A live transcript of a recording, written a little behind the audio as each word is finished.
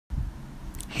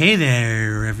Hey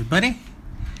there, everybody.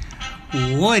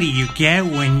 What do you get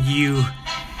when you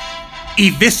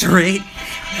eviscerate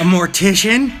a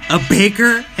mortician, a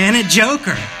baker, and a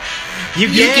joker?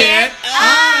 You get us!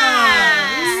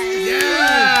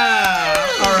 Yeah!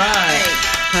 Alright.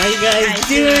 How you guys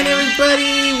doing,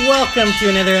 everybody? Welcome to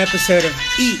another episode of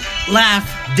Eat, Laugh,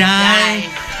 Die.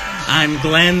 I'm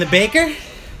Glenn the baker.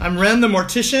 I'm Ren the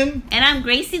mortician. And I'm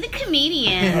Gracie the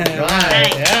comedian.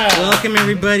 Right. Yeah. Welcome,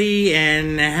 everybody,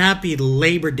 and happy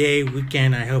Labor Day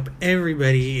weekend. I hope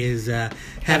everybody is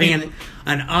having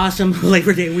an awesome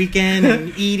Labor Day weekend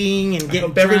and eating and getting I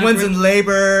hope everyone's in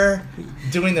labor,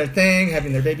 doing their thing,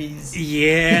 having their babies.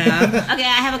 Yeah. Okay,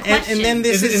 I have a question. And then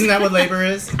this Isn't that what labor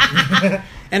is?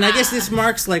 And I guess this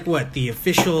marks, like, what, the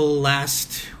official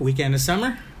last weekend of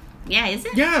summer? Yeah, is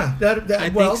it? Yeah. I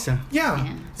think so. Yeah.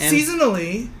 And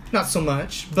Seasonally, not so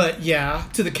much, but yeah,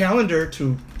 to the calendar,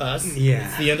 to us, Yeah.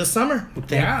 it's the end of summer.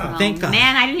 Thank God.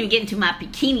 Man, I didn't even get into my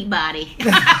bikini body.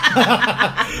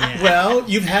 Well,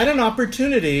 you've had an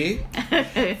opportunity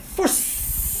for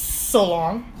so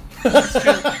long.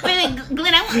 Wait,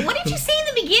 Glenn, what did you say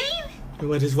in the beginning?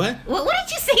 What is what? What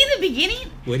did you say in the beginning?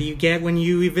 What do you get when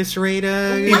you eviscerate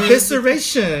a...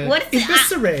 Evisceration. What is it?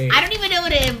 Eviscerate. I don't even know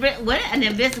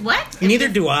what? Neither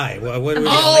do I. What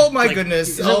Oh, my goodness.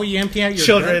 Is that where you empty out your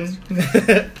children.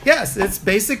 guts? Yes, it's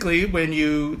basically when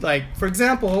you, like, for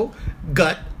example,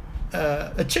 gut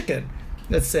a chicken.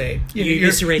 Let's say You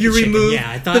eviscerate you the chicken. remove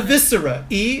Yeah, I thought the viscera.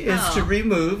 E is Oh. to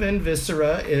remove, and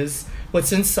viscera is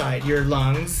what's inside your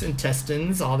lungs,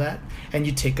 intestines, all that, and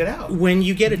you take it out. When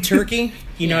you get a turkey,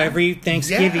 you know, Yeah. every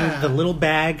Thanksgiving, Yeah. the little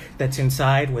bag that's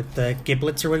inside with the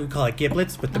giblets, or what we call it,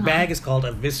 giblets, but the bag is called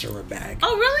a viscera bag.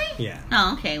 Oh, really? Yeah.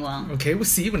 Oh, okay, well. Okay, well,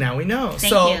 see, now we know.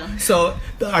 Thank you. So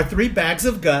our 3 bags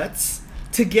of guts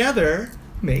together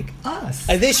make us.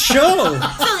 This show!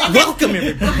 Welcome,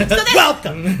 everybody.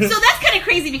 Welcome! So that's kind of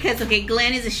crazy because, okay,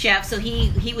 Glenn is a chef, so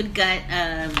he would gut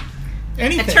a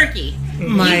Anything. turkey.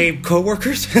 My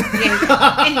coworkers. And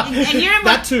you're a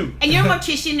That too. And you're a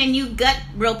mortician and you gut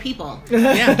real people.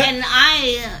 Yeah. And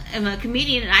I am a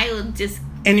comedian and I will just...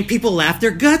 And people laugh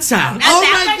their guts out. That's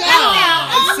my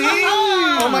God! See?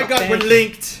 Oh my God, we're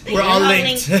linked. We're all all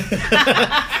linked.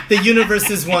 The universe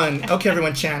is one. Okay,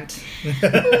 everyone, chant.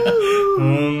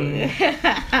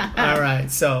 All right,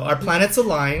 so our planets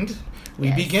aligned. We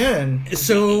Yes. begin.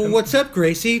 So, what's up,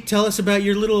 Gracie? Tell us about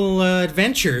your little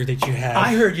adventure that you had.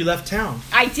 I heard you left town.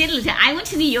 I did. I went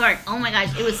to New York. Oh my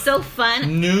gosh, it was so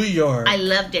fun. New York. I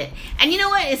loved it. And you know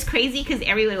what? It's crazy because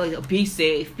everybody was like, be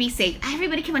safe, be safe.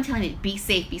 Everybody kept on telling me, be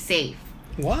safe, be safe.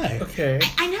 Why? Okay.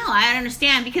 I know. I don't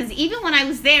understand because even when I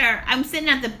was there, I'm sitting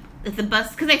at the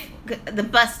bus the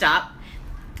bus stop,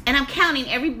 and I'm counting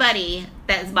everybody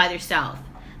that's by themselves.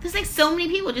 There's like so many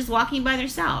people just walking by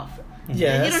themselves.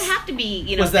 Yes. You don't have to be,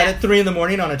 you know. Was that at 3 a.m.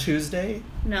 on a Tuesday?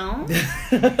 No.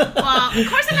 Well, of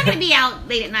course I'm not going to be out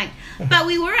late at night. But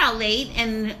we were out late,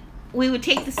 and we would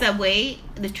take the subway,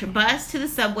 the bus to the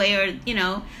subway, or, you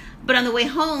know. But on the way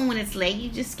home, when it's late, you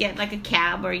just get like a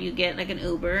cab or you get like an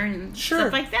Uber and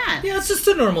stuff like that. Yeah, it's just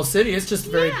a normal city. It's just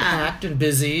very Yeah. packed and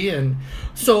busy. And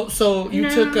so you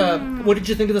took. What did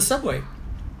you think of the subway?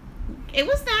 It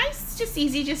was nice. It's just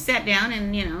easy. Just sat down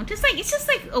and, you know, it's just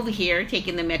like over here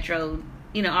taking the metro,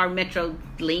 you know, our Metro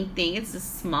Link thing. It's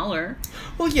just smaller.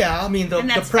 Well, yeah, I mean, the And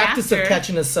that's practice of faster.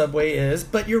 catching a subway is,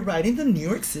 but you're riding the New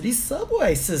York City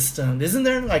subway system. Isn't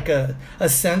there like a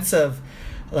sense of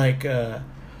like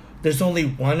there's only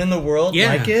one in the world Yeah.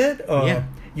 like it? Yeah.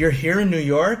 You're here in New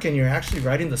York and you're actually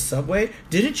riding the subway.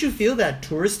 Didn't you feel that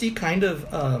touristy kind of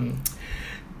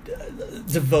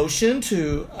devotion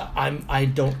to I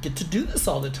don't get to do this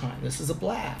all the time. This is a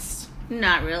blast.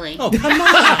 Not really. Oh, come on.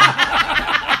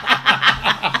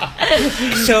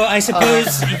 So, I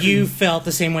suppose you felt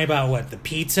the same way about what? The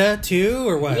pizza, too?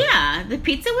 Or what? Yeah, the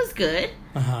pizza was good.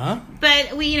 Uh-huh.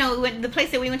 But we, you know, the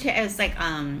place that we went to, it was like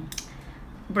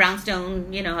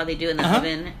brownstone, you know how they do in the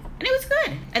oven, and it was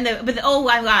good. And oh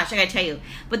my gosh, I gotta tell you,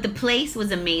 but the place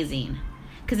was amazing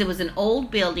because it was an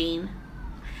old building,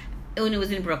 and it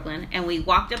was in Brooklyn, and we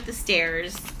walked up the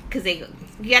stairs because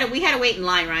we had to wait in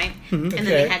line, right? Mm-hmm. And then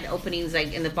they had openings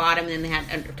like in the bottom, and then they had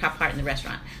a top part in the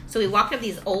restaurant. So we walked up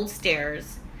these old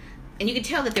stairs. And you could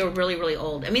tell that they were really, really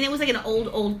old. I mean, it was like an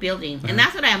old building. And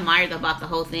that's what I admired about the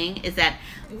whole thing, is that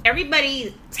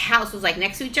everybody's house was like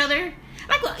next to each other.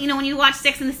 Like, you know, when you watch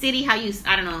Sex in the City, I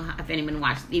don't know if anyone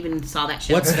even saw that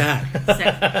show. What's that?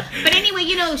 But anyway,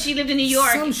 you know, she lived in New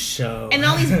York. Some show. And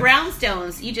all these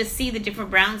brownstones, you just see the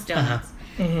different brownstones.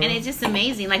 And it's just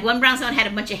amazing. Like one brownstone had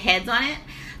a bunch of heads on it.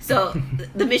 So So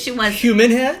the mission was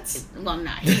Human heads? well,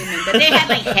 not human, but they had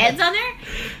like heads on there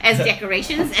as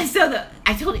decorations. And so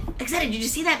I told him, excited, did you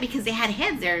see that? Because they had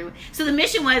heads there. So the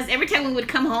mission was every time we would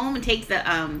come home and take the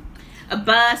a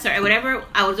bus or whatever,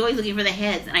 I was always looking for the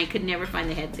heads, and I could never find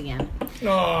the heads again.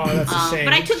 Oh, that's a shame.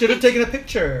 But I should have taken a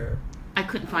picture. I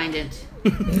couldn't find it.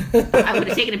 I would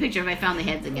have taken a picture if I found the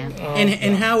heads again. Oh,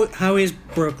 And how is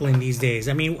Brooklyn these days?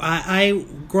 I mean, I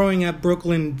growing up,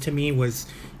 Brooklyn to me was,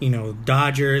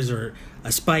 Dodgers or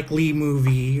a Spike Lee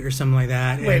movie or something like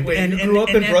that. Wait, you grew up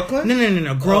in Brooklyn?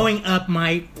 No. Growing up,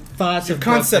 my thoughts of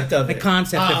concept Brooklyn, of it. the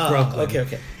concept of Brooklyn.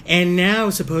 Okay. And now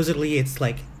supposedly it's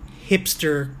like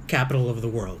hipster capital of the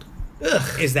world.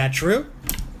 Ugh. Is that true?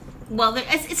 Well,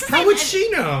 it's just How like, would she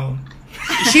know?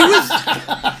 She was,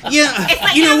 yeah. It's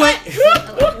like, you know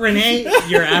what, Renee?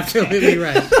 You're absolutely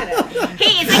right.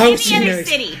 Hey, it's How like she any other knows.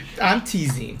 city. I'm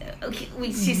teasing. Okay,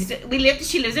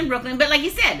 she lives in Brooklyn, but like you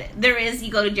said,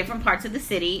 you go to different parts of the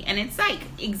city, and it's like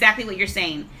exactly what you're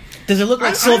saying. Does it look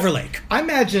like Silver Lake? I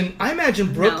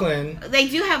imagine Brooklyn. No. They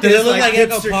do have. Does it is look like like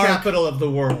Echo hipster Park? capital of the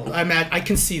world. I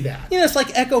can see that. It's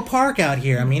like Echo Park out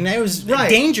here. I mean, that was Right.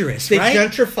 dangerous, They right?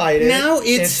 gentrified it. Now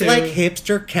it's into- like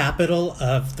hipster capital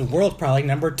of the world, probably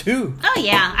number 2. Oh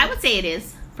yeah, I would say it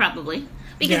is probably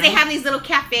because Yeah. they have these little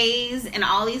cafes and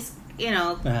all these,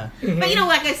 Uh-huh. But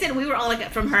like I said, we were all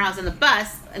like from her house on the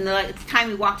bus, and the time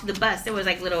we walked to the bus, there was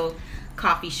like little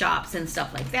coffee shops and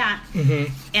stuff like that.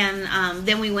 Mm-hmm. And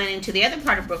then we went into the other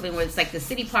part of Brooklyn where it's like the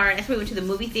city part. That's where we went to the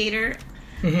movie theater.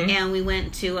 Mm-hmm. And we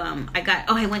went to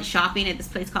I went shopping at this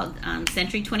place called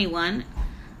Century 21.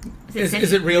 Is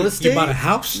it real estate? You bought a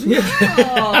house? No,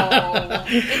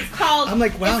 it's called. I'm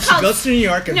like, wow, it's she called- goes to New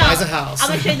York and buys a house. I'm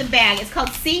gonna show you the bag. It's called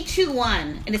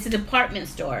C21, and it's a department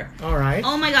store. All right.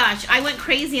 Oh my gosh, I went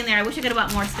crazy in there. I wish I could have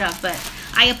bought more stuff, but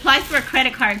I applied for a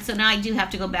credit card, so now I do have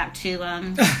to go back to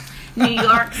New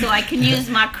York so I can use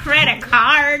my credit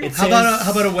card. How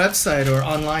about a website or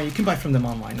online? You can buy from them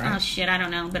online, Oh right? shit, I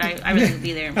don't know, but I really would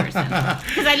be there in person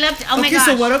because I loved. Oh my Okay, gosh!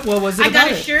 so what was it I got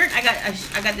about a it? shirt.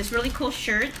 I got this really cool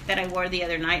shirt that I wore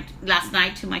last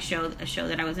night to my show, a show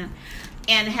that I was in,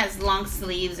 and it has long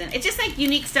sleeves and it's just like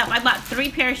unique stuff. I bought 3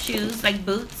 pair of shoes, like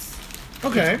boots,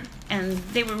 Okay. and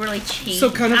they were really cheap. So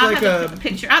kind of I'll like have to put a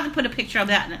picture. I'll have to put a picture of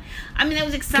that. I mean, that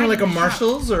was exciting. Kind of like a to shop.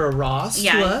 Marshalls or a Ross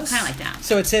Yeah, to kind us? of like that.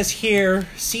 So it says here,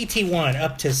 CT1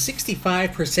 up to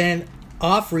 65%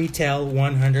 off retail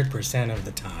 100% of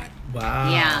the time.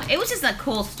 Wow. Yeah, it was just a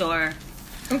cool store.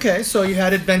 Okay, so you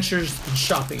had adventures in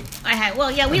shopping.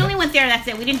 We only went there. That's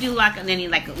it. We didn't do any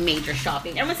major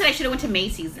shopping. Everyone said I should have went to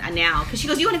Macy's now because she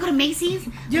goes, "You want to go to Macy's?"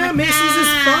 Yeah, I'm like, Macy's is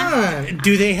 "Nah." fun.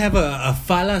 Do they have a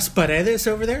Falas Paredes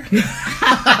over there?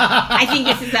 I think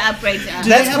this is the upgrade.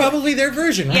 That's probably their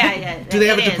version, right? Yeah. Do they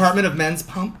have a it is. department of men's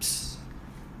pumps?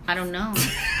 I don't know.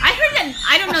 I heard that.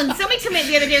 I don't know. Somebody told me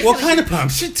the other day. What kind of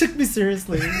pumps? She took me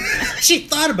seriously. She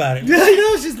thought about it. Yeah, I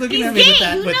know. She's looking He's at me gay. with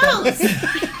that. Who with knows?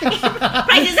 that.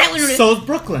 Probably does that when So's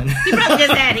Brooklyn. he probably does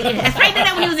that. He probably did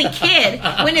that when he was a kid,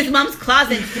 when his mom's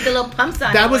closet with the little pumps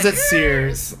on. That it. was Like, at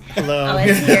Sears. Hello. Oh,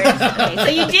 it's weird. Okay, so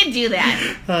you did do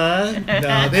that. Huh?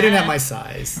 No, they didn't have my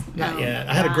size. Not Oh, yet.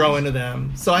 I had to gosh. grow into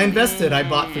them. So I invested. I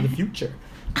bought for the future.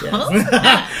 Yes.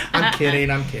 Oh. I'm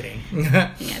kidding.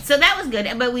 Yeah, so that was good.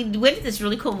 But we went to this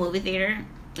really cool movie theater,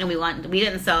 and we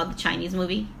didn't saw the Chinese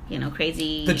movie.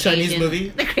 Crazy. The Chinese Asian, movie?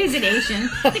 The Crazy Asian.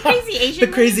 The Crazy Asian. The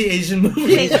movie? Crazy Asian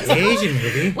movie. Asian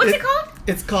movie. What's it called?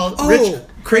 It's called Oh,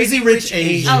 Crazy Rich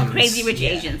Asians. Oh, Crazy Rich Yeah.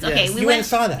 Asians. Yes. Okay, You went and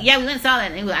saw that? Yeah, we went and saw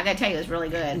that. And I gotta tell you, it was really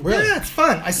good. Really? Yeah, it's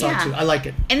fun. I saw Yeah. it too. I like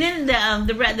it. And then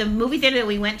the movie theater that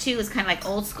we went to was kind of like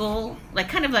old school,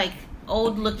 kind of like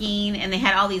old looking, and they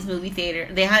had all these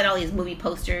movie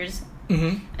posters,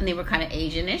 Mm-hmm. and they were kind of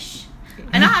Asianish.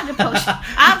 And I'll have to post.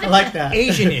 I like that.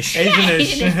 Asianish.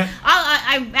 Asianish. Yeah,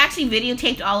 I actually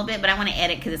videotaped all of it, but I want to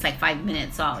edit because it's like 5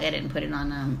 minutes, so I'll edit and put it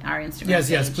on our Instagram. Yes,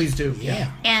 page. please do. Yeah.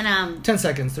 And 10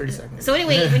 seconds, 30 seconds. so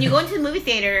anyway, when you go into the movie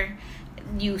theater,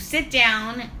 you sit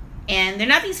down, and they're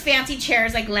not these fancy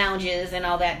chairs like lounges and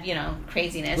all that,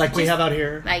 craziness. like It's we just- have out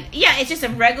here. it's just a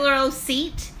regular old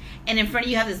seat, and in front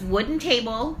of you have this wooden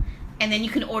table, and then you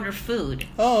can order food.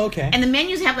 Oh, okay. And the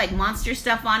menus have like monster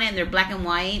stuff on it, and they're black and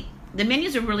white. The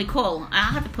menus are really cool.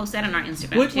 I'll have to post that on our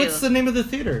Instagram too. What's the name of the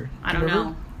theater? I don't Remember?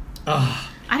 know. Oh,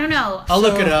 I don't know. I'll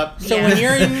look it up. So Yeah. when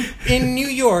you're in New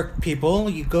York, people,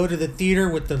 you go to the theater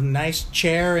with the nice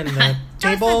chair and the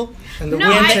table. And the No,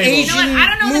 wind I, table. you know what? I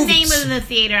don't know movies. the name of the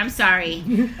theater. I'm sorry.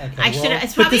 Okay, I should. well,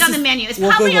 It's probably this on the is- menu. It's we'll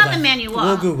probably Google on the that. menu.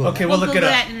 We'll Google Okay, that. we'll look it Google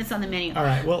up. that, and it's on the menu. All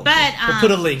right, well, But we'll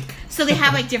put a link. So they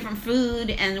have like different food,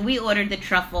 and we ordered the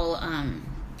truffle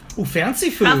Ooh, fancy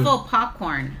food. truffle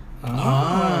popcorn.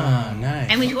 Ah, nice.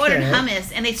 And we Okay. ordered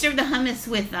hummus, and they served the hummus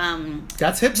with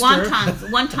That's hipster. wontons.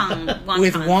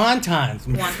 With wontons.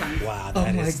 Wontons. Wow, Oh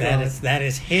my that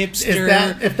is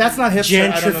hipster. If that's not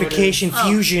hipster, I don't know what it is. gentrification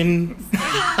fusion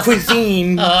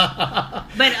cuisine.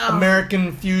 But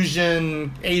American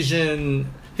fusion,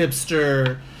 Asian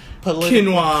hipster, Politically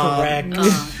quinoa. correct.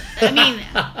 I mean,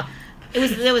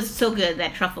 it was so good.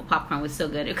 That truffle popcorn was so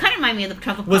good. It kind of reminded me of the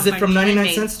truffle popcorn. Was it from 99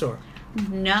 Flynn cent made. store?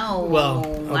 No. Well, I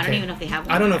don't okay. even know if they have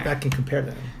one. I don't know if there. that can compare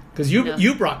them because you No.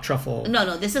 you brought truffle.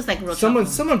 No, this is like real Someone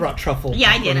truffle. brought truffle. Yeah,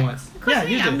 I popcorn did it. once. Of course Yeah, I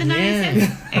you am. I'm did. the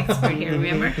 99 expert here,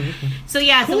 remember? So so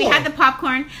we Cool. had the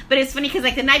popcorn, but it's funny because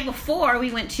like the night before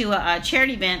we went to a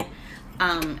charity event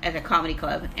at a comedy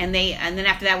club, and then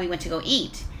after that we went to go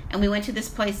eat, and we went to this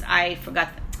place. I forgot.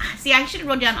 See, I should have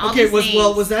wrote down all Okay, these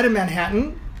names. was that in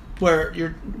Manhattan where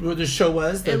the show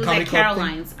was? The It was comedy at club thing?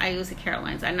 Caroline's. It was at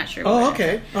Caroline's. I'm not sure. Oh, where.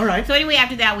 okay, all right. So anyway,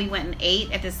 after that, we went and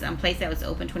ate at this place that was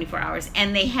open 24 hours,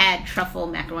 and they had truffle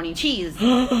macaroni and cheese. So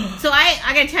I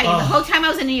gotta tell you, the whole time I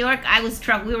was in New York,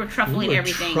 we were truffling You were a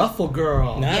everything. Truffle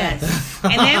girl. Nice. Yes,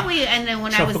 and then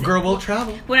when Truffle I was girl will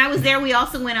travel. when I was there, we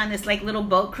also went on this like little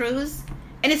boat cruise,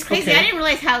 and it's crazy. Okay. I didn't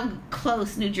realize how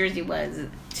close New Jersey was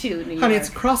to New York. Honey, it's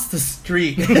across the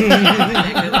street. I've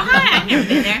never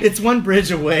been there. It's one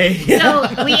bridge away. So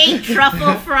we ate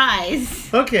truffle fries.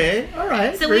 Okay, all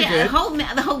right. So very the good.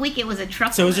 whole weekend was a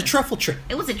truffle. So it was a truffle trip.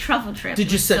 It was a truffle trip. Did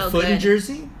It you was set so foot in good.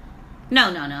 Jersey?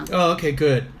 No. Oh, okay,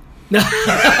 good.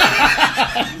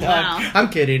 Wow. I'm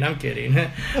kidding.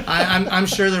 I'm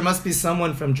sure there must be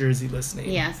someone from Jersey listening.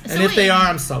 Yes. And So if we- they are,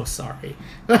 I'm so sorry.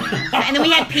 And then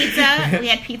we had pizza. We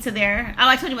had pizza there. Oh,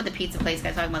 I told you about the pizza place. I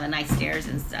was talking about the nice stairs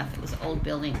and stuff. It was an old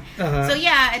building. Uh-huh. So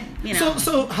yeah, you know.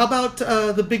 So how about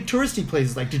the big touristy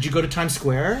places? Like, did you go to Times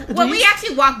Square? at Well, we least?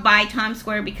 actually walked by Times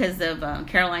Square because of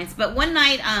Caroline's. But one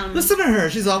night, Listen to her.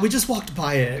 She's all, we just walked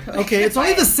by it. Okay, it's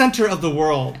only the center of the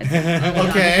world.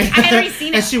 Okay. I had already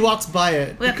seen it. And she walks by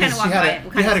it. We kinda because walked you had by a- it. We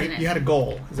You kinda had seen it. you had a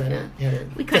goal. Is that Yeah. it? You had a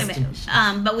we kind of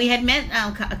destination. but we had met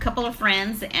a couple of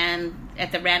friends and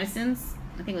at the Radissons.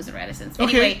 I think it was the Radissons. Okay.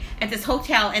 Anyway, at this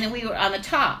hotel, and then we were on the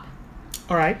top.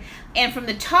 All right. And from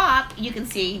the top, you can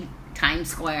see Times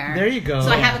Square. There you go. So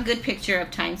I have a good picture of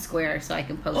Times Square, so I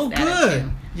can post Oh, that up good.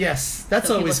 too. Yes, that's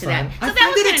So people always see fun. that. So I that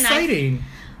find was it kinda nice. exciting.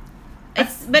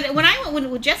 But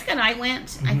when Jessica and I went,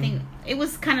 Mm-hmm. I think it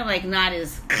was kind of like not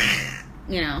as,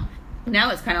 now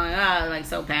it's kind of like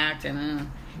so packed and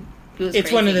it was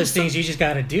It's one of crazy. those things you just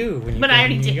got to do when you But go I to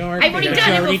already New did. York. I've already You done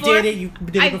it already before. did it. You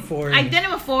did it before. I've done it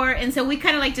before, and so we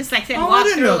kind of like just like said, Oh, I walk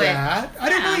didn't through know it. that. I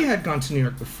didn't know you had gone to New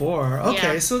York before.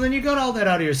 Okay, Yeah. so then you got all that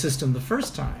out of your system the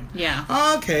first time. Yeah.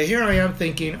 Okay, here I am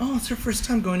thinking, oh, it's her first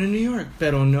time going to New York.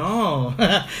 Pero no.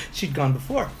 She'd gone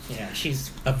before. Yeah, she's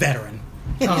a veteran.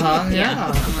 Uh-huh, Yeah. yeah.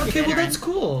 I'm a Okay, well, veteran. that's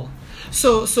cool.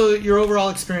 So your overall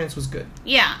experience was good.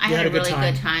 Yeah, I You had had a a good really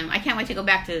time. good time. I can't wait to go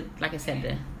back to, like I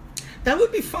said, That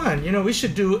would be fun. We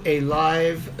should do a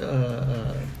live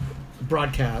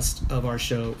broadcast of our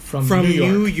show from From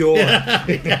New York.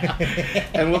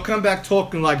 And we'll come back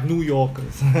talking like New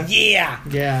Yorkers. Yeah.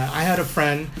 Yeah, I had a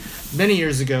friend many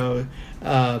years ago,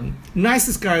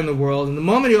 nicest guy in the world, and the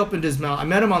moment he opened his mouth, I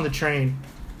met him on the train,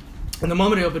 and the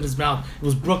moment he opened his mouth, it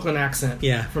was Brooklyn accent,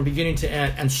 Yeah. from beginning to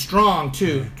end, and strong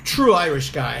too, true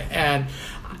Irish guy, and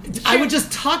I would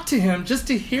just talk to him just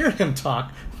to hear him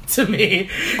talk to me,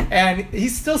 and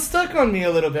he's still stuck on me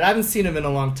a little bit. I haven't seen him in a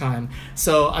long time,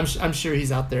 so I'm sure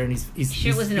he's out there, and he's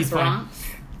sure it was in the he's fine. Bronx.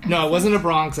 No, it wasn't a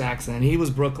Bronx accent. He was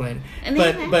Brooklyn. And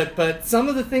they But some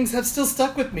of the things have still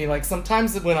stuck with me. Like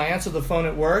sometimes when I answer the phone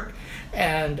at work,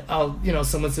 and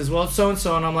someone says, "Well, so and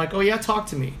so," and I'm like, "Oh yeah, talk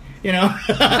to me,"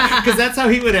 because that's how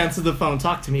he would answer the phone,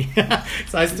 talk to me.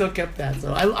 So I still kept that.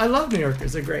 So I love New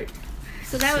Yorkers. They're great.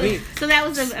 So that Sweet.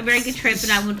 was a very good trip,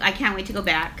 and I can't wait to go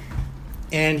back.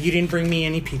 And you didn't bring me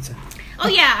any pizza. Oh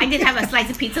yeah, I did have a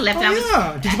slice of pizza left. Oh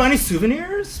yeah. Did you buy any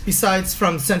souvenirs besides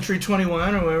from Century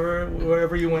 21 or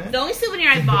wherever you went? The only souvenir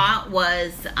I bought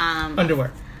was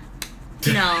Underwear.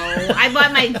 no.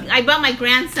 I bought my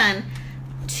grandson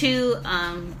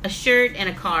a shirt and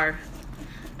a car.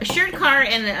 A shirt, car,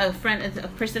 and a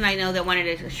person I know that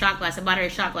wanted a shot glass. I bought her a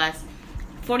shot glass.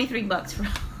 $43 for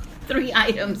 3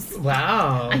 items.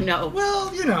 Wow. I know.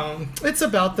 Well, it's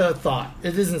about the thought.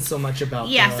 It isn't so much about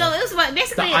Yeah, the, so it was the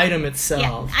basically item Yeah,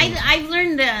 itself. I've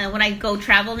learned when I go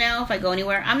travel now, if I go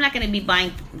anywhere, I'm not going to be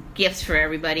buying gifts for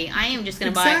everybody. I am just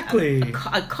going to Exactly.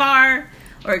 buy a car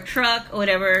or a truck or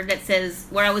whatever that says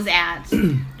where I was at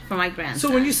for my grandson.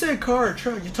 So when you say a car or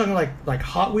truck, you're talking like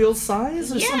Hot Wheels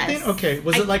size or Yes. something? Okay.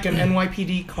 Was it like an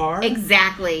NYPD car?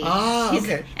 Exactly. Ah, He's-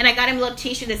 okay. And I got him a little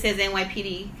T-shirt that says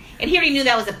NYPD, and he already knew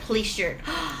that was a police shirt.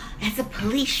 as a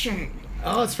police shirt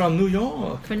Oh, it's from New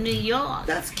York. for New York.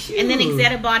 That's cute. And then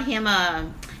Exetta bought him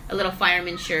a little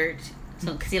fireman shirt,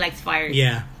 so because he likes fires.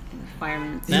 Yeah.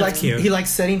 Firemen. That's cute. He likes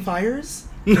setting fires?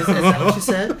 Is that what you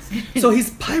said? So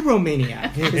he's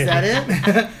pyromaniac. Is that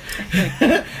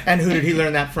it? And who did he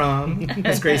learn that from?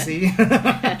 Miss Gracie.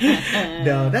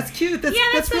 No, that's cute. That's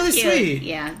so really cute. sweet.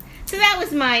 Yeah. So that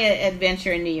was my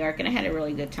adventure in New York, and I had a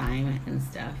really good time and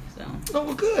stuff. So Oh,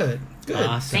 well, good.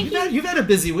 Awesome. Thank You've had a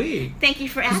busy week. thank you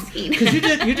for asking. Because you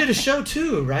did a show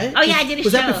too, right? Oh, yeah, I did a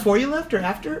Was that show. before you left or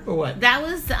after or what? That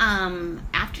was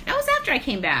after. That was after I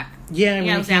came back. Yeah, when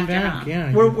Yeah, it you was came after, back. huh?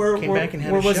 Yeah. Where came back and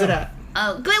had where a was show. it at?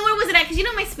 Oh, Glenn, where was it at? Because you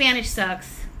know my Spanish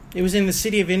sucks. It was in the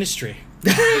City of Industry.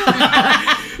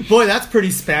 Boy, that's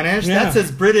pretty Spanish. Yeah. That's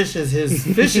as British as his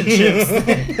fish and chips.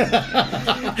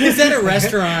 Is that a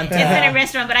restaurant It's at a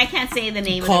restaurant, but I can't say the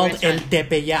name called of the El restaurant.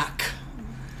 Tepeyac?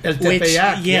 El Which,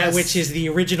 Tepeyac, yes. which is the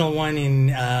original one in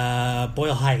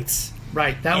Boyle Heights.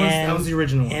 right. That was the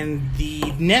original one. And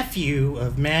the nephew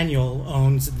of Manuel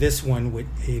owns this one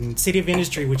in City of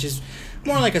Industry, which is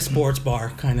more like a sports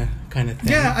bar kind of thing.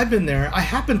 Yeah, I've been there. I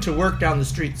happen to work down the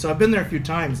street, so I've been there a few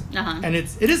times, Uh-huh. and it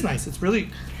is nice. It's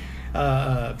really,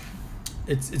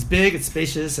 it's big, it's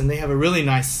spacious, and they have a really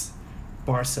nice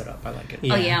bar set up. I like it.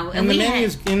 Oh, yeah, and and the we had-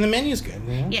 menu's good.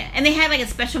 You know? Yeah, and they had like a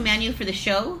special menu for the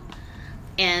show,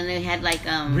 and they had like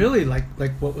Really, like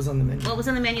what was on the menu? what was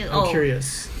on the menu? I'm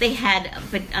curious. They had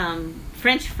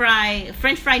French fry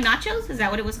nachos. Is that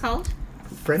what it was called?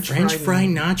 French fry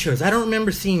nachos. I don't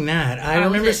remember seeing that. I was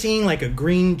remember it? seeing like a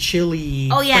green chili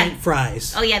Oh, yeah.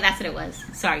 fries. Oh yeah, that's what it was.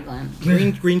 Sorry, Glenn.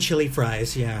 Green chili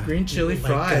fries, yeah. green chili Like,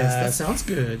 fries. That sounds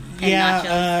good. And Yeah,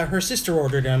 nachos. her sister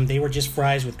ordered them. They were just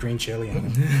fries with green chili on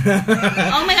them.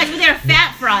 Oh my gosh, but they were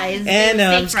fat fries. And They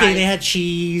were I'm just kidding, they had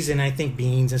cheese and I think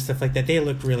beans and stuff like that. They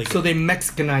looked really good. So they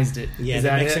Mexicanized it. Yeah, Is they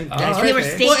that make it? some- Oh, that's right. They were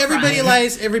okay. steak- Well, everybody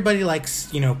fries.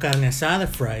 likes carne asada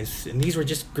fries, and these were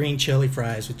just green chili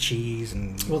fries with cheese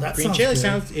and Well, that green sounds chili.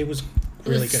 good. It was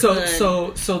really good.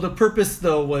 So the purpose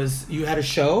though was you had a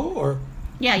show or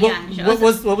Yeah, what, yeah. what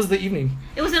was the evening?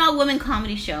 It was an all-women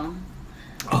comedy show.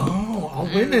 Oh, all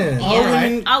women. Yeah. All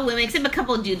right. All women, except a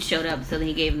couple of dudes showed up, so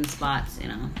he gave them spots. You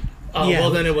know. Oh, Yeah.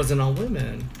 well then it wasn't all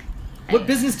women. What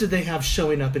business did they have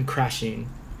showing up and crashing?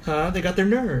 Huh? They got their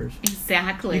nerves.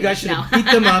 Exactly. You guys should have No. beat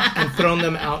them up and thrown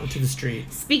them out into the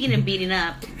streets. Speaking of beating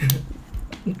up,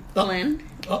 Glenn,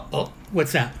 Oh.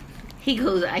 What's that? he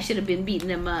goes, I should have been beating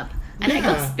him up. And I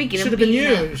go, speaking should of have been beating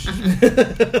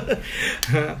you.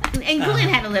 up. And Glenn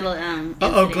had a little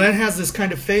incident. Glenn has this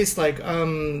kind of face like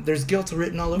there's guilt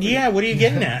written all over. Yeah, it. what are you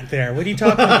getting at there? What are you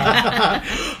talking about?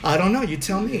 I don't know. You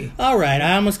tell me. All right,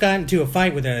 I almost got into a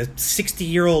fight with a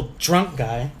 60-year-old drunk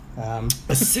guy. A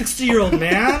 60-year-old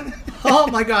man? Oh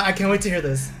my god! I can't wait to hear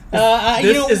this.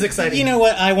 This is exciting. You know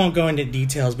what? I won't go into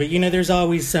details, but there's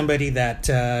always somebody that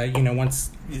wants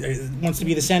to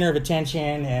be the center of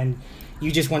attention, and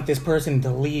you just want this person to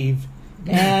leave.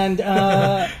 And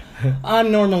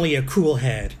I'm normally a cool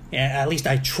head. At least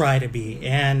I try to be.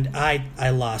 And I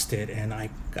lost it, and I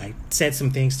said some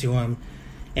things to him.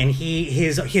 And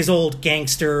his old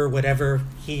gangster, whatever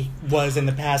he was in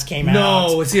the past, came out.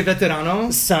 No, was he a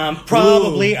veterano?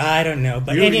 Probably, Ooh. I don't know.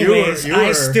 But You anyways, were-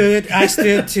 I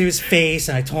stood to his face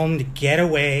and I told him to get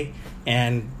away,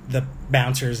 and the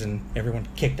bouncers and everyone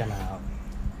kicked him out.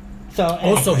 So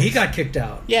So he anyways, got kicked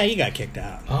out. yeah, he got kicked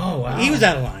out. Oh wow. He was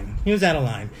out of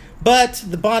line. But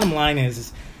the bottom line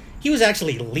is he was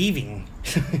actually leaving,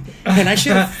 and I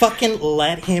should have fucking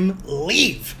let him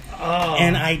leave. Oh.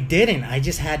 And I didn't. I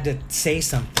just had to say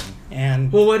something.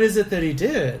 And Well, what is it that he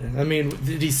did? I mean,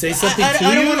 did he say something to you?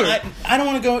 I don't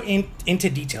want to go into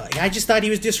detail. I just thought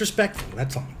he was disrespectful.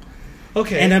 That's all.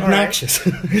 Okay. And all right. obnoxious.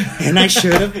 And I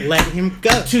should have let him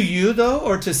go. To you though,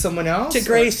 or to someone else? To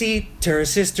Gracie, to her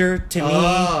sister, to me.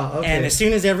 Oh, okay. And as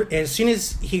soon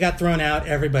as he got thrown out,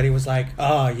 everybody was like,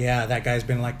 "Oh yeah, that guy's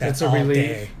been like that That's a all relief.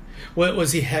 day." What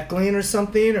was he heckling or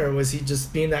something, or was he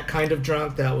just being that kind of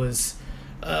drunk that was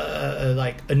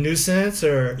like a nuisance,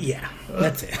 or Yeah,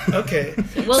 that's it. Okay.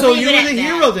 We'll So leave you it were at the that.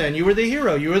 hero then. You were the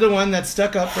hero. You were the one that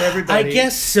stuck up for I everybody.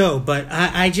 guess so, but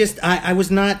I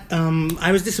was not.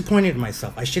 I was disappointed in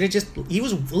myself. I should have just. He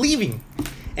was leaving,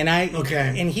 and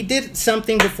Okay. and he did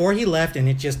something before he left, and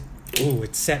it just. Ooh,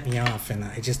 it set me off, and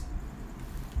I just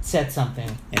said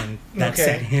something, and that Okay.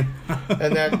 set him.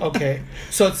 And then okay,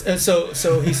 so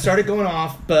he started going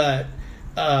off, but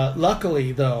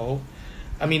luckily though,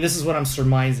 I mean this is what I'm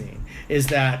surmising is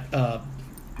that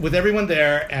with everyone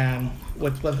there and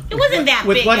with It wasn't that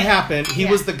with big. what happened, he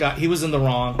Yeah. was the guy. He was in the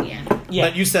wrong. Yeah.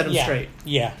 But you set him straight.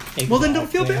 Yeah. Well, then don't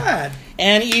feel exactly. bad.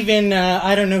 And even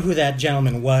I don't know who that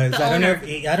gentleman was. The I don't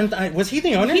know. owner. Was he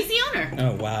the owner? He's the owner.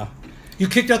 Oh wow. You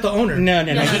kicked out the owner. No.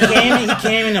 He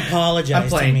came and I'm apologized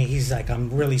to playing. me. He's like, I'm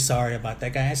really sorry about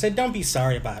that guy. I said, don't be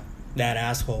sorry about that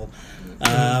asshole.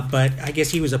 But I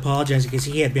guess he was apologizing because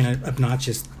he had been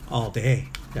obnoxious all day.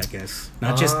 I guess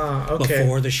not just okay.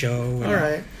 before the show. All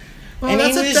right. Well, And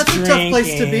that's he a was tough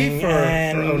place to be drinking, for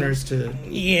and- owners to.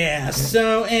 Yeah.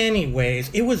 So, anyways,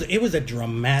 it was a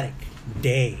dramatic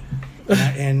day,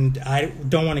 and I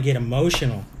don't want to get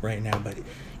emotional right now, but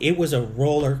it was a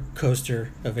roller coaster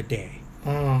of a day.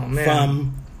 Oh man.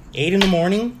 From 8 in the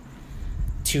morning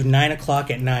to 9 o'clock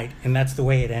at night, and that's the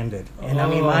way it ended. And I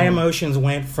mean, my emotions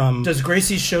went from Does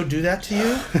Gracie's show do that to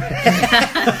you?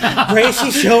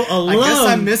 Gracie's show alone. I guess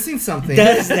I'm missing something.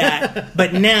 Does that.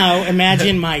 But now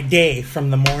imagine my day from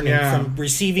the morning, Yeah. from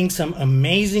receiving some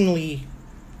amazingly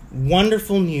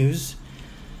wonderful news,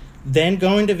 then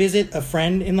going to visit a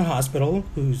friend in the hospital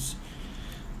who's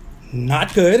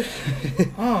not good,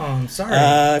 Oh, I'm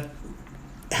sorry.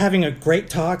 having a great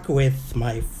talk with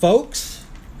my folks,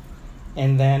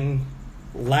 and then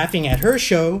laughing at her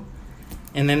show,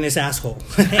 and then this asshole.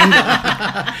 to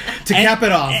cap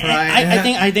it off, And right? I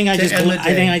think I To just end the I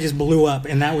think day. I just blew up,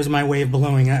 and that was my way of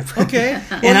blowing up. Okay.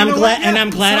 And Well, I'm you know glad what? and Yeah, I'm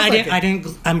glad sounds I like didn't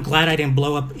it. I'm glad I didn't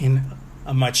blow up in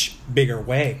a much bigger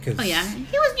way. Cause, Oh yeah,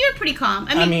 you're pretty calm.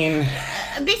 I mean,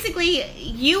 Basically,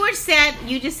 you were sad.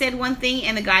 You just said one thing,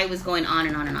 and the guy was going on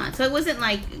and on and on. So it wasn't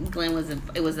like Glenn was.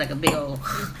 It was like a big old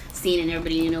scene, and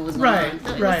everybody was going Right, on.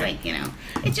 So it right. was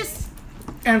like it just.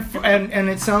 And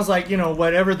it sounds like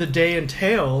whatever the day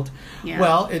entailed. Yeah.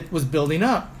 Well, it was building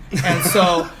up, and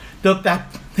so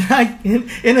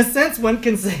in a sense, one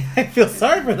can say I feel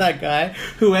sorry for that guy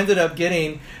who ended up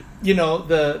getting,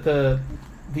 the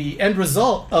end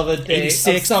result of a day of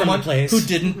 86 from someone the place. who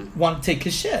didn't want to take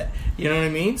his shit. You know what I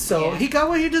mean? So Yeah. he got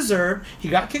what he deserved. He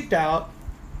got kicked out.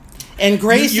 and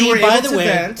Gracie, You were by able the to way,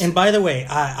 vent. and by the way,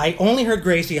 I only heard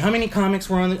Gracie. How many comics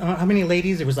were on? How many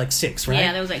ladies? There was like 6, right?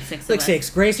 Yeah, there was like 6. Like of us. 6.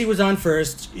 Gracie was on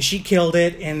first. She killed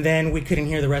it, and then we couldn't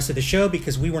hear the rest of the show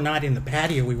because we were not in the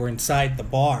patio. We were inside the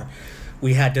bar.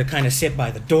 We had to kind of sit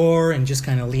by the door and just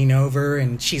kind of lean over,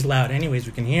 and she's loud anyways.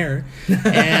 We can hear her.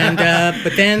 And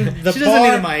but then the She doesn't bar,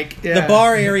 need a mic. Yeah. the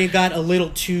bar area got a little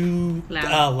too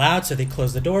Loud. loud, so they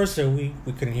closed the door, so we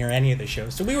couldn't hear any of the show.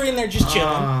 So we were in there just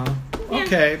chilling.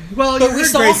 Okay. Well, But you we heard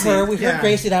saw Gracie. her. We heard Yeah.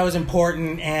 Gracie. That was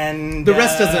important, and The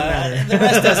rest doesn't matter. The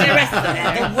rest doesn't The rest matter. doesn't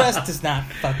matter. The rest does not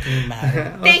fucking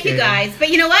matter. Thank you Okay. guys. But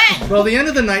you know what? Well, the end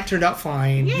of the night turned out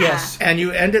fine. Yeah. Yes. And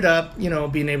you ended up,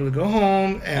 being able to go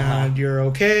home, and you're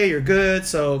okay, you're good.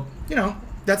 So,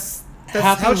 that's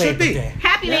Happy how it should Labor be. Day.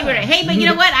 Happy Labor Day. Hey, but you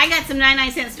know what? I got some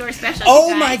 99-cent store specials. Oh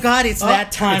you guys. my God! It's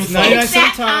that time. it's folks. 99 It's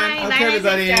that cent time. time. Okay, 99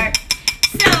 everybody. cent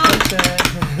store.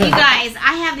 So, you guys,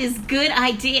 I have this good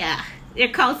idea. They're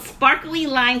called Sparkly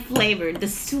Lime Flavored, the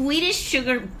Swedish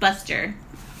Sugar Buster.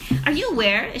 Are you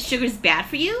aware that sugar's bad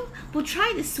for you? Well,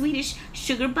 try the Swedish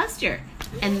Sugar Buster.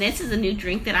 And this is a new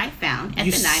drink that I found at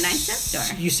the 99-cent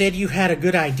store. You said you had a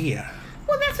good idea.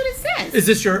 Well, that's what it says. Is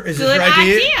this your Good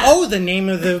idea? idea. Oh, the name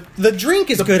of the drink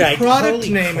is Good Idea. Product Holy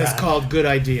name is crap. called Good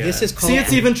Idea. This is See, called-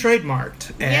 it's even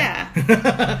trademarked. Yeah.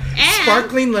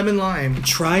 Sparkling lemon lime.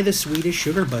 Try the Swedish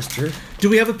Sugar Buster. Do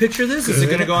we have a picture of this? Is it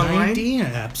going to go online? Idea,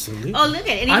 absolutely. Oh, look at it.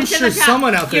 It even I'm says sure on top,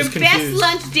 someone out there your is confused.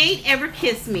 best lunch date ever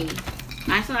kissed me.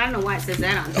 Actually, I don't know why it says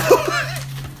that on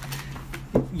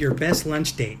top. Your best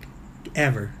lunch date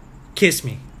ever. Kiss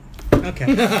me. Okay.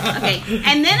 Okay,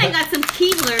 and then I got some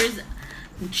Keebler's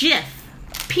Jif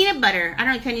peanut butter. I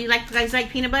don't know. Can you guys like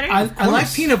peanut butter? I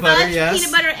like peanut butter, Fudge, yes.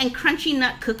 peanut butter and crunchy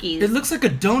nut cookies. It looks like a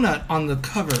donut on the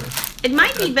cover. It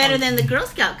might be better than the Girl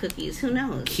Scout cookies. Who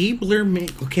knows?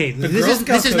 Keebler. Okay, Girl this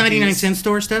Scout is 99 cookies. cent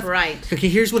store stuff. Right. Okay,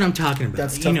 here's what I'm talking about.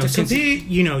 That's tough to since compete.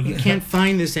 you can't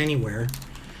find this anywhere.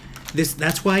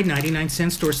 That's why 99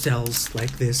 cent store sells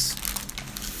like this.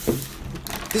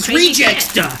 This Crazy reject shit.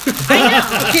 stuff. I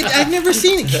know. Okay, I've never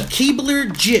seen it. Keebler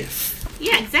Jif.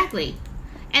 Yeah, exactly.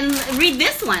 And read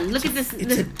this one. Look at this.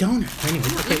 It's a donut. Anyway,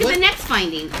 Look okay, at what? the next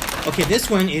finding. Okay, this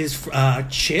one is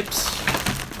chips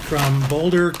from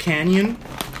Boulder Canyon.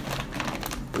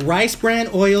 Rice bran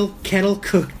oil kettle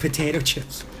cooked potato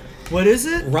chips. What is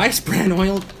it? Rice bran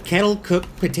oil kettle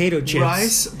cooked potato chips.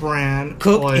 Rice bran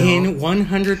Cooked oil. in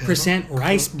 100%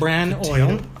 rice bran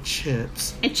oil. Potato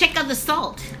chips. And check out the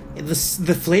salt.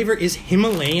 The flavor is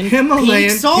Himalayan Himalayan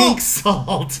pink salt. pink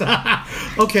salt.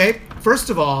 Okay, first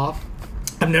of all,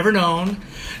 I've never known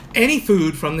any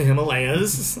food from the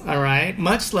Himalayas, all right?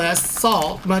 Much less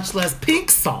salt, much less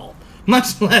pink salt,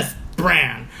 much less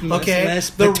bran. Okay, less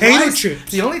the potato rice,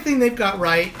 chips. the only thing they've got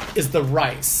right is the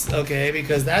rice. Okay,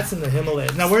 because that's in the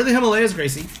Himalayas. Now, where are the Himalayas,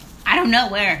 Gracie? I don't know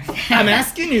where. I'm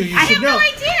asking you. You I should have know. no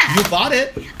idea. You bought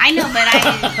it. I know, but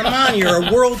I. Come on, you're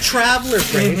a world traveler,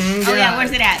 Grace. Mhm, Oh yeah,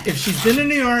 where's it at? If she's been to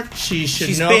New York, she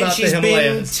should know about the She's been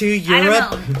Himalayas. to I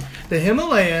Europe. don't know. The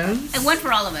Himalayas It went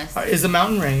for all of us. is a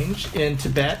mountain range in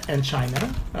Tibet and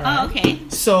China. All Oh, right? okay.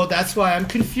 So that's why I'm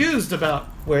confused about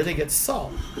where they get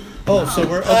salt. Oh, so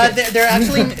we're okay. They're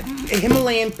actually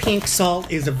Himalayan pink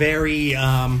salt is a very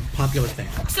popular thing.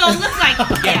 So it looks like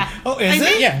yeah. Oh, is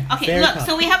it? Yeah. Okay, very look. popular.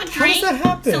 So we have a drink. that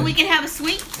happen? So we can have a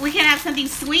sweet. We can have something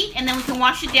sweet, and then we can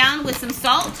wash it down with some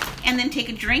salt, and then take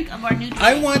a drink of our new drink.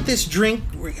 I want this drink.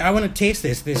 I want to taste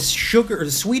this sugar, or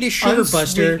the Swedish sugar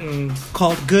buster Unsweetened.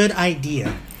 called Good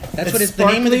Idea. That's what it's the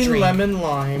name of the sparkling drink. lemon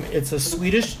lime. It's a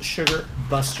Swedish sugar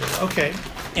buster. Okay.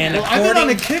 And well, I've been on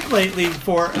a according- kick lately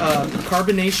for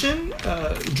carbonation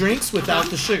drinks without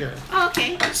the sugar. Oh,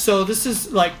 okay. So this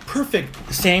is like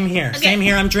perfect. Same here. Okay. Same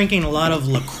here. I'm drinking a lot of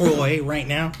LaCroix right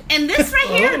now. And this right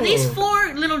here, Oh. these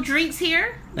 4 little drinks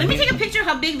here. Let me take a picture of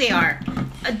how big they are.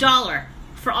 $1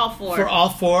 for all 4. For all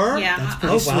 4? Yeah. That's Oh,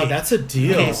 pretty wow, sweet. that's a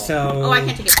deal. Okay, so Oh, I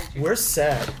can't take a picture. We're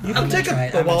set. You I'm can take gonna try a.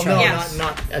 it. I'm Well, gonna no, try it.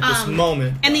 not at this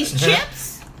moment. And these but- chips.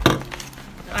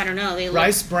 I don't know. They look.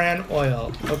 Rice bran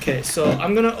oil. Okay, so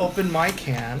I'm gonna open my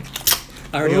can.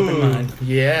 I already opened Ooh, mine.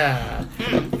 Yeah.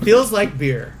 Feels like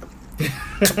beer.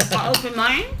 I'll open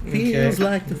mine. Okay.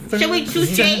 like the first. Shall we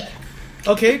touche?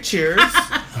 Okay, cheers.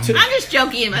 I'm just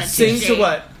joking about Sing touche. to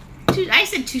what? I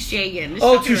said touche again. Just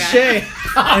Oh, joking around. touche.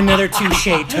 Another touche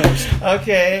toast.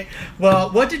 Okay. Well,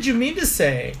 what did you mean to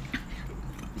say?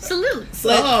 Salute.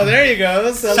 Oh, there you go.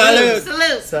 Salute.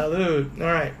 Salute. Salute. All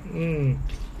right.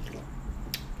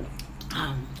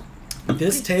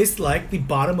 This tastes like the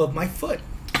bottom of my foot.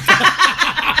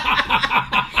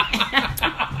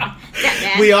 That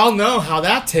bad? We all know how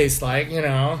that tastes like, you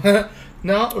know.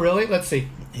 No, really? Let's see.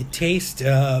 It tastes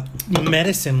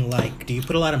medicine-like. Do you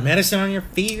put a lot of medicine on your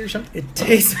feet or something? It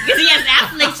tastes. Because he has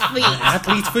athlete's feet.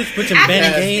 Athlete's foot. Put some Athlete's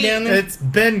Bengay feet. down there. It's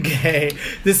Bengay.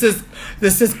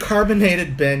 This is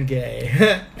carbonated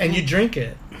Bengay, and you drink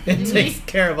it. It takes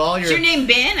care of all Is your. your name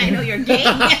Ben? I know you're gay.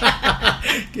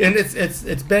 And it's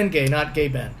Bengay, not Gay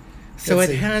Ben. So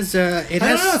Let's it see. has I don't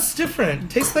know. It's different. It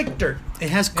tastes like dirt. it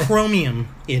has chromium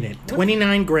in it.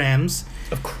 29 grams,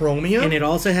 Of chromium. and it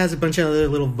also has a bunch of other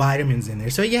little vitamins in there.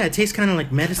 So yeah, it tastes kind of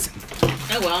like medicine.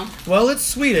 Oh well. Well, it's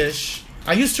Swedish.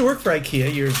 I used to work for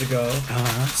IKEA years ago,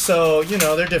 Uh-huh. so you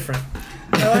know they're different.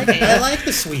 I like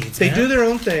the Swedes. They man. do their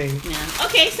own thing. Yeah.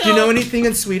 Okay. So. Do you know anything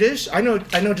in Swedish? I know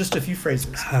just a few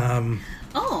phrases.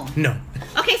 Oh. No.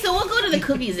 Okay. So we'll go to the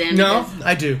cookies then. No, because-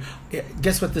 I do. Yeah,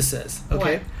 guess what this says?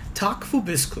 Okay, What? tack för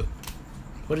biskut.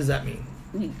 What does that mean?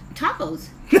 Tacos.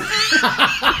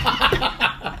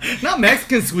 Not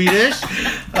Mexican, Swedish.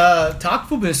 Tack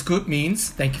för biskut means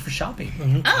thank you for shopping.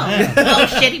 Oh. Oh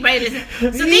shit. He probably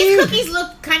doesn't. So these cookies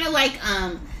look kind of like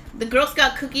the Girl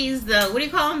Scout cookies. The what do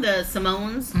you call them? The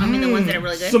Simones. I mean the ones that are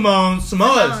really good. Samoas.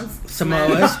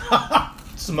 Samoas.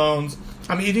 Simones.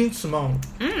 I'm eating Simone.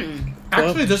 Mm.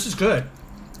 Actually, this is good.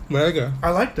 There you go. I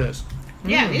like this.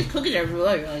 Yeah, these cookies are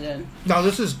really, really good. Now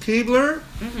this is Keebler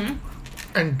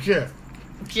and Jif.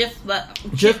 Jif, but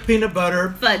Jif peanut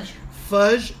butter, fudge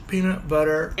fudge peanut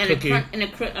butter and cookie. a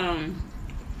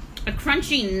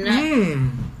crunchy nut.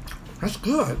 Mmm, that's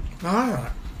good.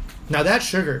 Ah. Now that's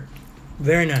sugar.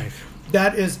 Very nice.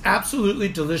 That is absolutely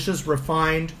delicious,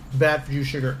 refined, bad for you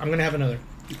sugar. I'm gonna have another.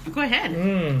 Go ahead.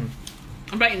 Mmm.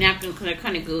 I'm brought your napkin because they're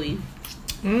kind of gooey.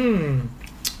 Mmm.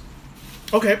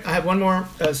 Okay, I have one more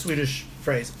Swedish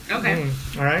phrase. Okay.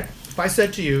 All right. If I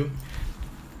said to you,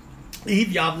 "Eat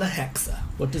jävla häxa,"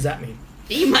 what does that mean?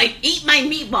 Eat my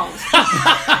meatballs.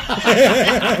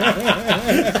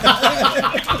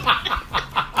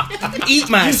 Eat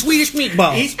my Swedish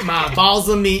meatballs. Eat my balls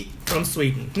of meat from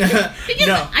Sweden. Because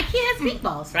No. IKEA has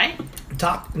meatballs, right?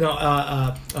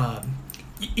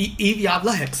 Eat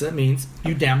jävla häxa means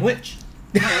you damn witch.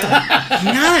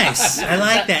 Nice. I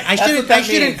like that. I what that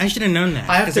means. should have known that.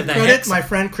 I have 'cause to of the credit hex. my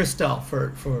friend Christelle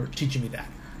for teaching me that.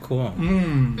 Cool.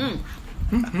 I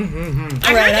Alright,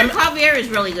 heard I'm- their caviar is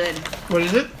really good. What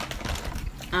is it?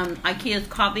 IKEA's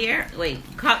caviar. Wait,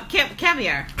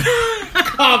 caviar.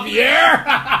 Caviar!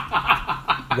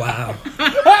 Wow.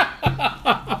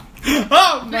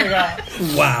 Oh my god.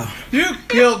 Wow. You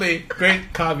killed me,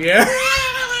 great caviar.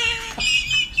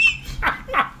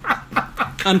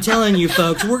 I'm telling you,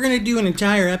 folks, we're going to do an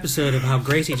entire episode of how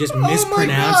Gracie just Oh my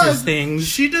mispronounces God. things.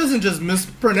 She doesn't just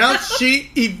mispronounce, she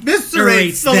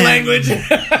eviscerates the them. language.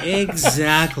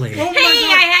 Exactly. Oh my Hey,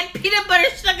 God. I had peanut butter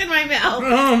stuck in my mouth.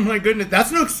 Oh my goodness,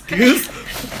 that's no excuse.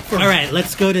 For All right,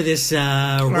 let's go to this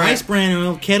rice bran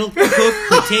oil kettle cooked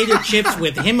potato chips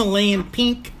with Himalayan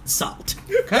pink salt.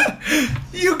 Okay.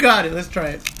 You got it. Let's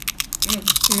try it.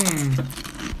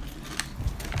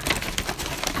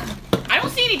 I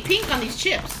don't see any pink on these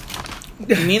chips.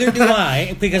 Neither do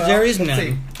I, because there is Let's none.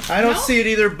 see. I don't No? see it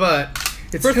either, but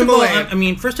it's First of all,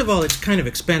 Himalayan. first of all, it's kind of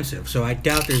expensive, so I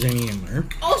doubt there's any in there.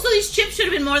 Oh, so these chips should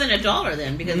have been more than $1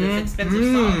 then, because it's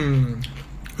expensive salt.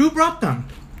 Who brought them?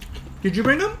 Did you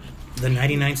bring them? The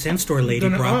 99-cent store lady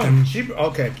No, brought them.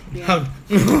 Okay. Yeah. How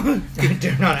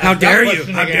dare not ask How that dare you?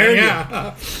 question How again. dare you?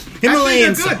 Yeah.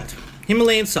 Himalayan Actually, they're salt.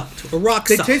 Himalayan salt. Or rock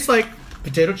They salt. taste like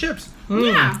potato chips.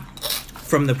 Yeah.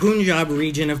 From the Punjab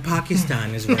region of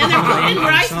Pakistan is where And they're cooked in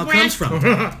Himalayan rice salt bran. comes from.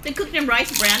 They cooked in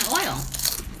rice bran oil.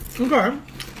 Okay.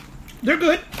 They're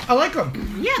good. I like them.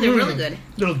 Yeah, they're really good.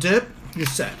 Little dip, you're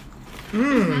set.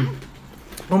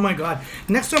 Oh my god.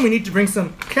 Next time we need to bring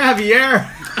some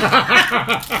caviar.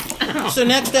 So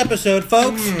next episode,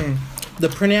 folks, the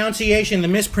mispronunciations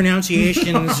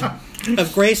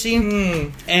of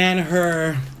Gracie and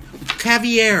her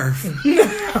caviar from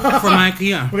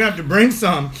IKEA. We're gonna have to bring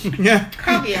some. Yeah.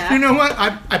 Caviar. You know what?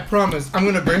 I promise. I'm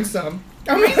gonna bring some.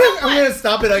 I'm gonna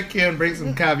stop at IKEA and bring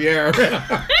some caviar.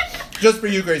 Just for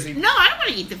you, Gracie. No, I don't want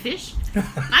to eat the fish.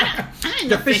 I don't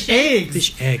The know fish eggs.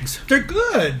 Fish eggs. They're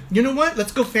good. You know what?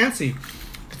 Let's go fancy.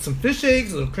 Get some fish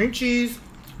eggs, a little cream cheese,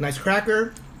 nice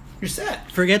cracker. You're set.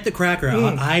 Forget the cracker.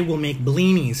 I will make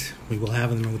blinis. We will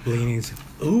have them with blinis.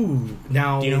 Ooh.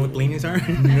 Now. Do you know what blinis are?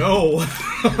 No.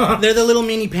 They're the little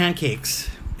mini pancakes.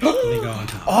 They go on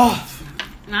top. Oh,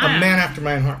 a Ah. man after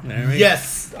my own heart. There we go.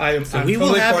 Yes, I'm We will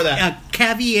totally have for that. a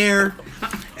caviar.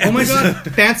 Oh my episode.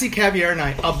 god, fancy caviar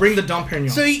night. I'll bring the Dom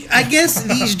Perignon. So I guess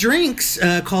these drinks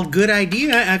called Good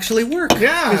Idea actually work.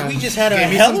 yeah, Because we just had a Gave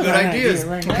me hell some of good an ideas.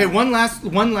 idea right Okay, now.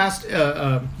 one last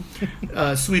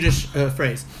Swedish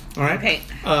phrase. All right. Okay.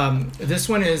 This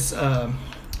one is.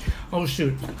 Oh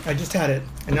shoot! I just had it,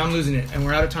 and now I'm losing it, and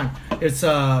we're out of time. It's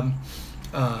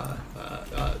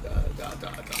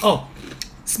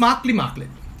smaklig makligt,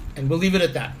 and we'll leave it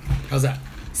at that. How's that?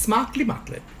 Smaklig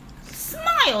makligt.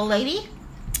 Smile, lady.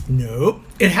 Nope.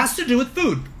 It has to do with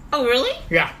food. Oh, really?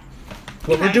 Yeah.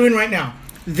 What we're Okay. doing right now.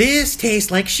 This tastes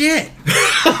like shit.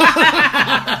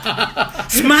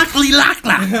 Smakly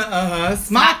lakla.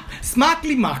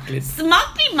 Smaklig makligt.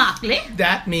 Smakly makli.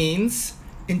 That means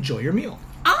enjoy your meal.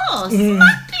 Oh,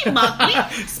 smakly makli.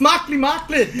 Smaklig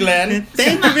makligt, Glenn.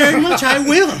 Thank you very much. I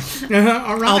will.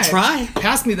 All right. I'll try.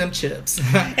 Pass me them chips.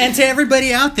 And to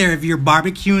everybody out there, if you're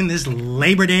barbecuing this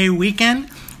Labor Day weekend,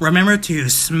 remember to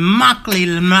smakly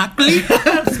makli.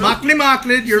 Smaklig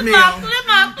makligt, your meal. Smakly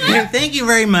makli. And thank you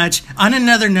very much. On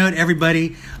another note,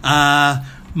 everybody,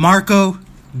 Marco,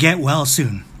 get well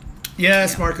soon.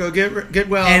 Yes, Marco, get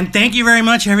well. And thank you very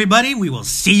much, everybody. We will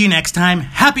see you next time.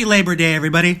 Happy Labor Day,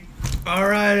 everybody. all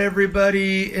right,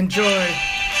 everybody, enjoy.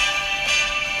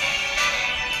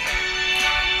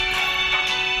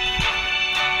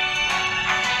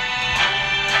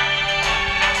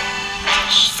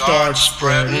 Start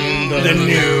spreading The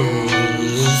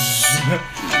news.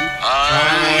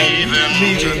 I'm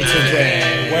leaving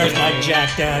today. Where's my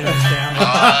Jack Daniels down?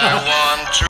 I want